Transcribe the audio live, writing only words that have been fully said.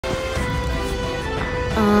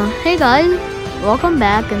Hey guys, welcome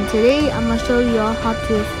back, and today I'm gonna show you all how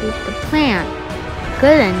to escape the plant.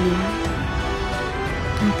 Good ending.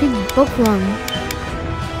 And Piggy, book 1.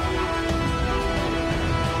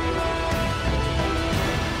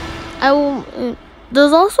 There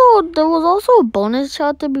was also a bonus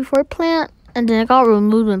chapter before plant, and then it got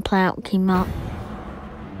removed when plant came out.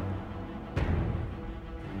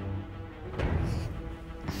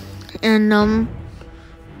 And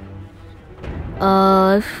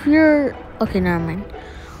if you're okay, never mind.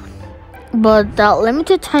 But that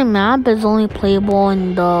limited time map is only playable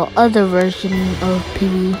in the other version of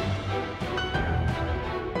Piggy.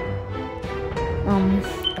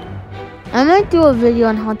 I might do a video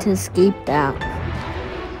on how to escape that.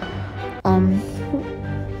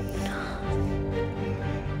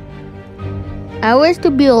 I wish to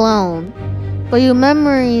be alone, but your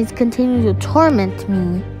memories continue to torment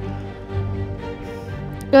me.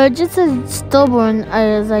 You're just as stubborn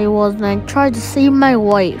as I was when I tried to save my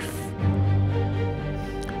wife.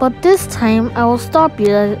 But this time, I will stop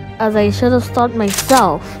you as I should have stopped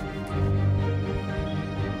myself.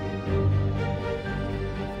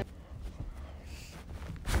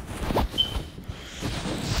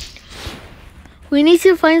 We need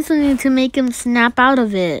to find something to make him snap out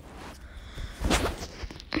of it.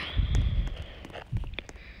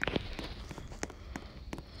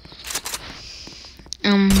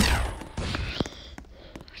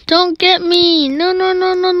 Don't get me! No.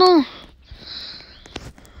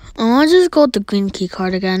 I'll just go with the green key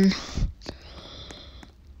card again.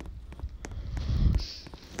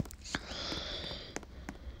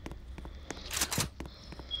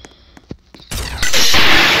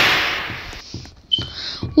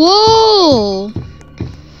 Whoa!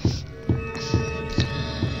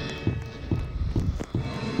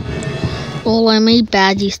 Oh, I made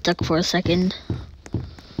Badgie stuck for a second.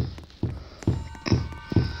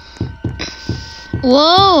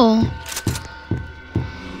 Whoa!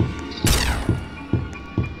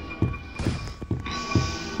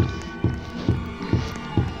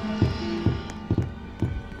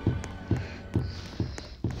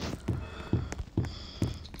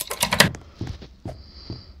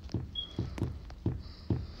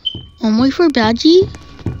 I'm waiting for Badgie.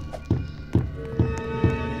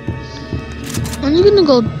 I'm just gonna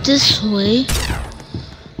go this way.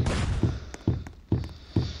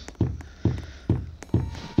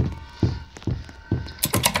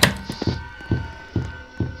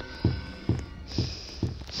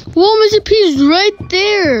 Whoa, Mr. P's right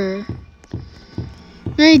there.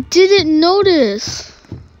 And I didn't notice.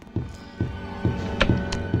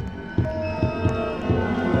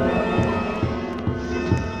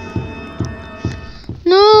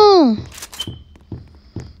 No.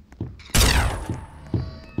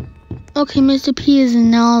 Okay, Mr. P is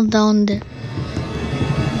now down there.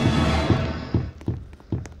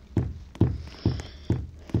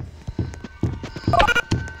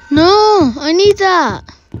 No, I need that.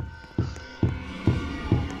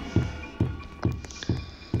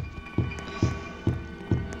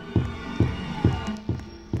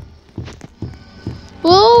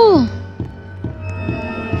 Whoa!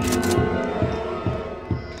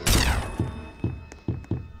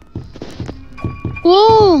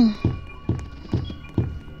 Whoa!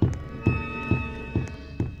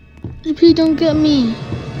 P, don't get me.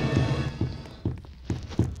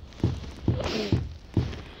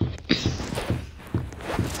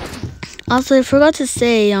 Also, I forgot to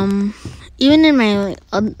say, even in my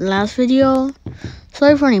last video,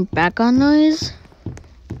 sorry for any background noise.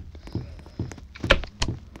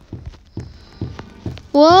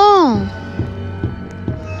 Whoa!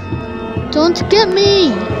 Don't get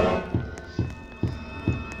me!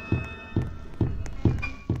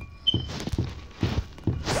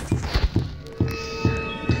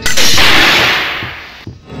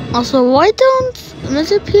 Also, why don't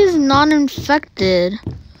Mr. P is not infected?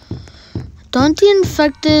 Don't the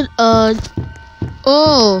infected,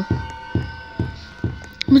 oh.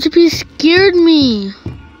 Mr. P scared me.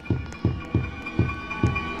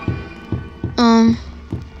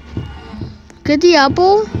 Get the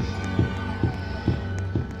apple.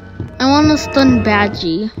 I want to stun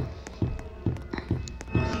Badgie.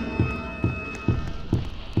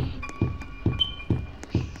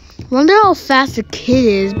 Wonder how fast a kid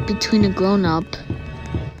is between a grown-up.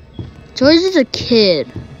 George is a kid.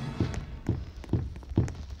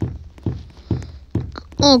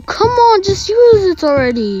 Oh, come on, just use it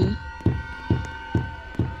already.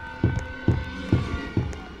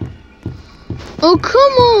 Oh,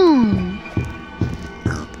 come on.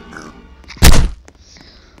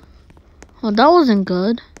 Oh, that wasn't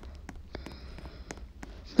good.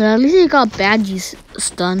 But at least he got badgies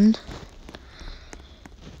stunned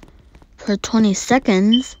for 20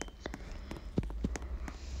 seconds.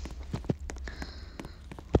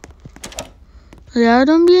 Yeah,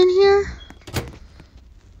 don't be in here.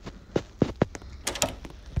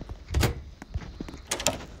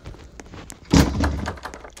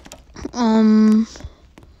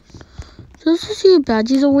 Just to see if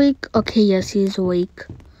Badgie's awake. Okay, yes, he's awake.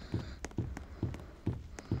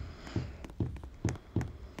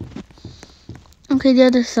 Okay, the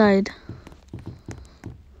other side.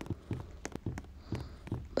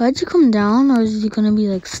 Badgie come down, or is he gonna be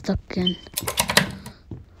like stuck in?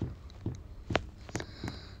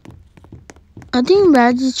 I think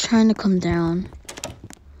Badgie's trying to come down.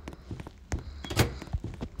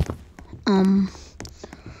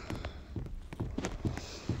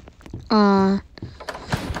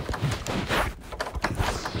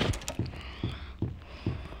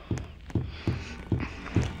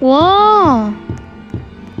 Whoa!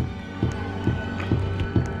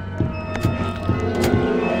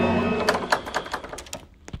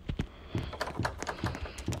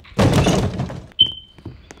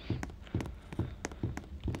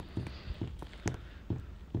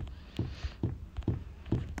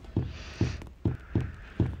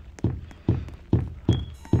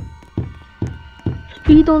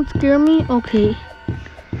 Speed, don't scare me? Okay.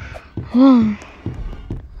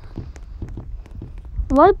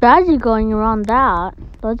 Why Badgie going around that?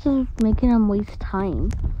 That's just making him waste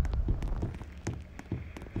time.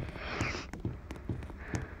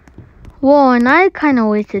 Whoa, and I kind of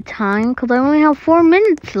wasted time because I only have 4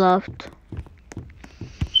 minutes left.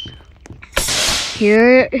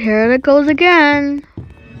 Here it goes again.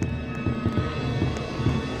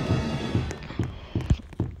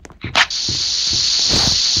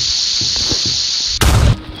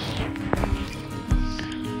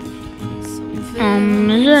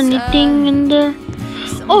 Is there anything in there?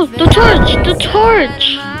 Oh, the torch! The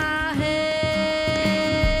torch!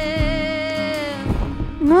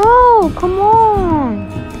 No, come on!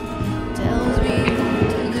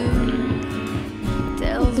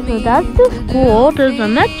 So that's the school. There's a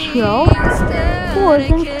metro. Oh, it's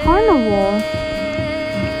in carnival.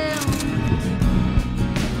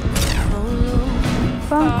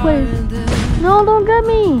 Wrong place. No, don't get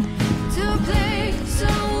me!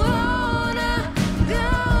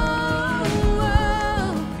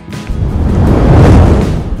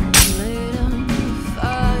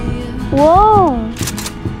 Whoa!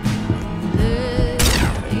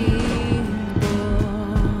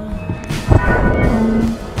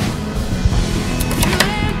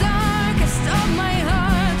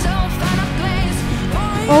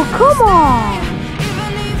 Oh, come on!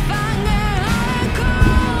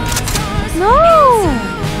 No!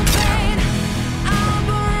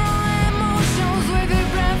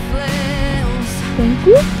 Thank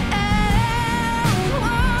you.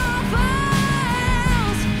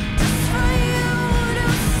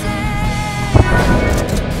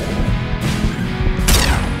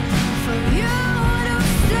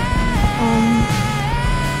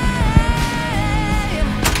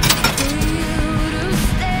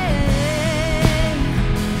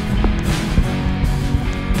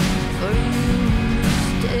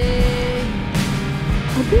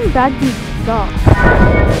 I think Badgie's stuck.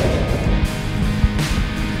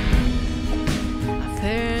 I've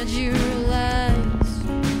heard your lies a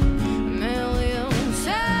million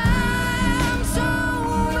times. So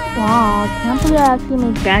wow, I can't believe I actually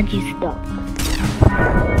made Badgie stuck.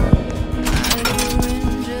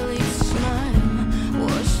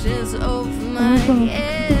 I'm just gonna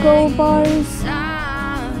keep it go by.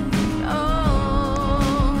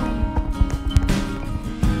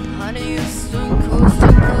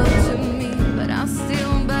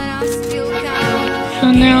 So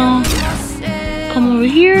now, come over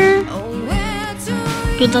here.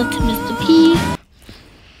 Give that to Mr. P.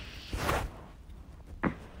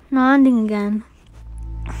 No ending again.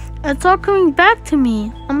 It's all coming back to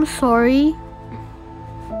me. I'm sorry.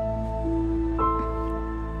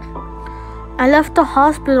 I left the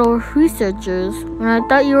hospital with researchers when I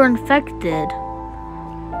thought you were infected.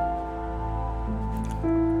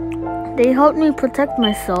 They helped me protect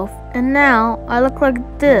myself, and now I look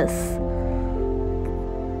like this.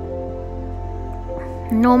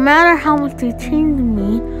 No matter how much they changed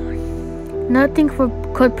me, nothing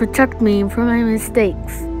could protect me from my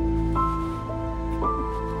mistakes.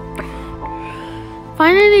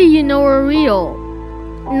 Finally, you know we're real.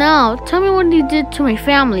 Now, tell me what you did to my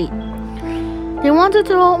family. They wanted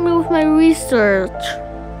to help me with my research.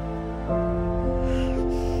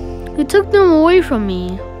 You took them away from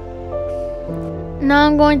me. Now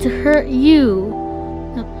I'm going to hurt you.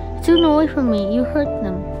 No. Took them away from me. You hurt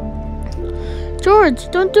them. George,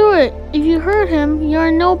 don't do it. If you hurt him, you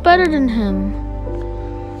are no better than him.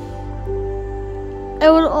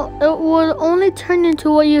 It would only turn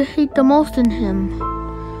into what you hate the most in him.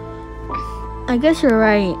 I guess you're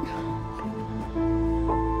right.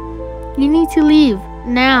 You need to leave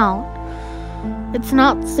now. It's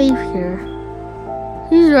not safe here.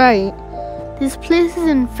 He's right. This place is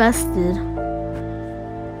infested.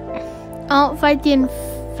 I'll fight the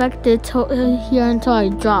infected here until I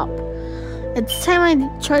drop. It's time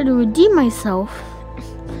I try to redeem myself.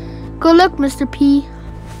 Good luck, Mr. P.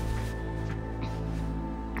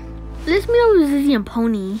 Let's meet up with Zizzy and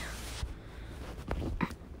Pony.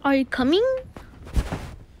 Are you coming?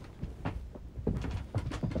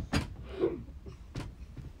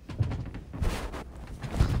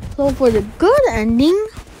 So for the good ending,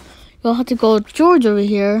 you'll have to go with George over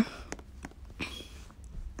here.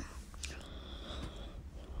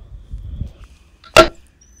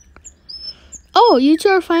 Oh, you two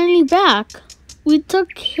are finally back. We took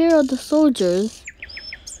care of the soldiers.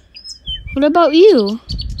 What about you?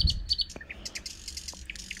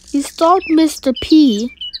 You stopped Mr.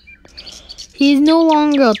 P. He's no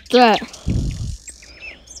longer a threat.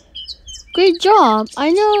 Great job.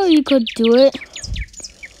 I know you could do it.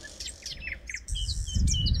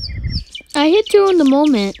 I hit you in the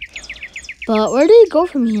moment, but where do you go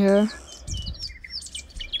from here?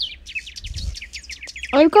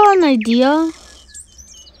 I've got an idea.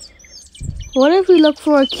 What if we look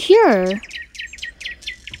for a cure?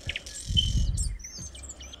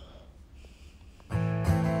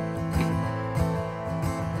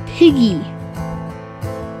 Piggy.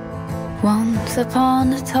 Once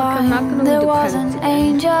upon a time, there was an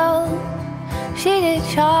angel. She did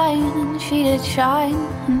shine, and she did shine,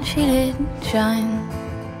 and she did shine.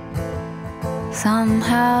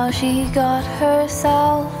 Somehow she got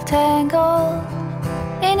herself tangled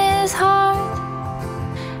in his heart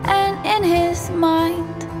and in his mind.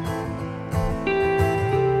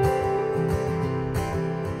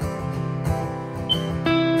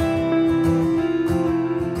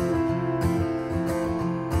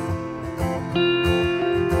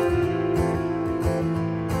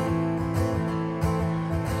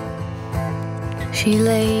 She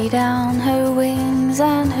lay down her wings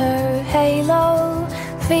and her halo,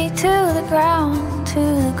 feet to the ground, to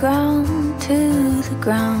the ground, to the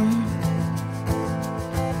ground.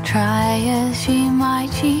 Try as she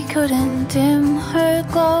might, she couldn't dim her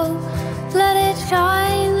glow. Let it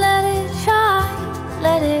shine, let it shine,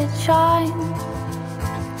 let it shine.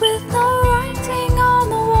 With no writing on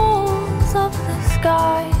the walls of the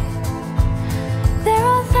sky, there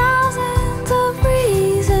are thousands of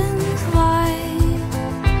reasons why.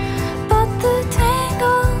 But the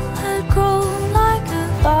tangle had grown like a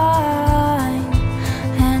vine,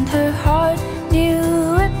 and her heart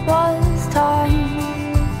knew it was time.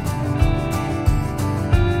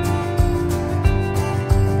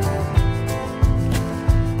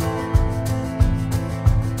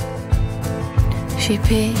 She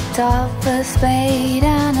picked up a spade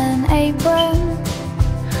and an apron,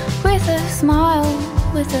 with a smile,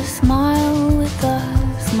 with a smile, with a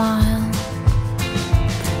smile.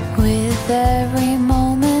 With every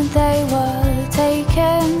moment they were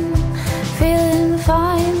taken, feeling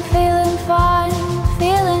fine, feeling fine,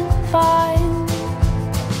 feeling fine.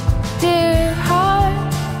 Dear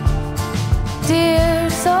heart, dear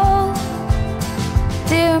soul,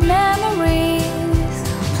 dear memories,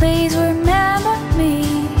 please remember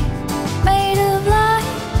me. Made of light,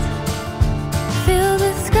 fill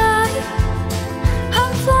the sky,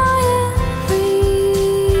 I'm flying free.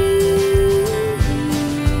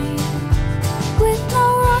 With no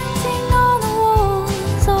writing on the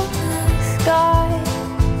walls of the sky,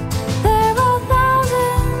 there are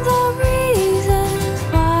thousands of reasons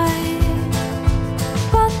why.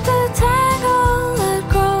 But the tangle had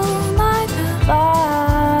grown like a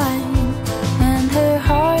vine, and her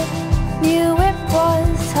heart knew it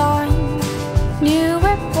was time, knew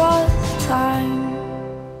it was time.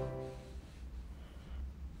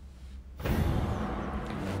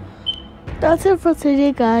 That's it for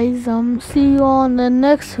today, guys. See you on the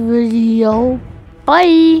next video.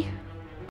 Bye.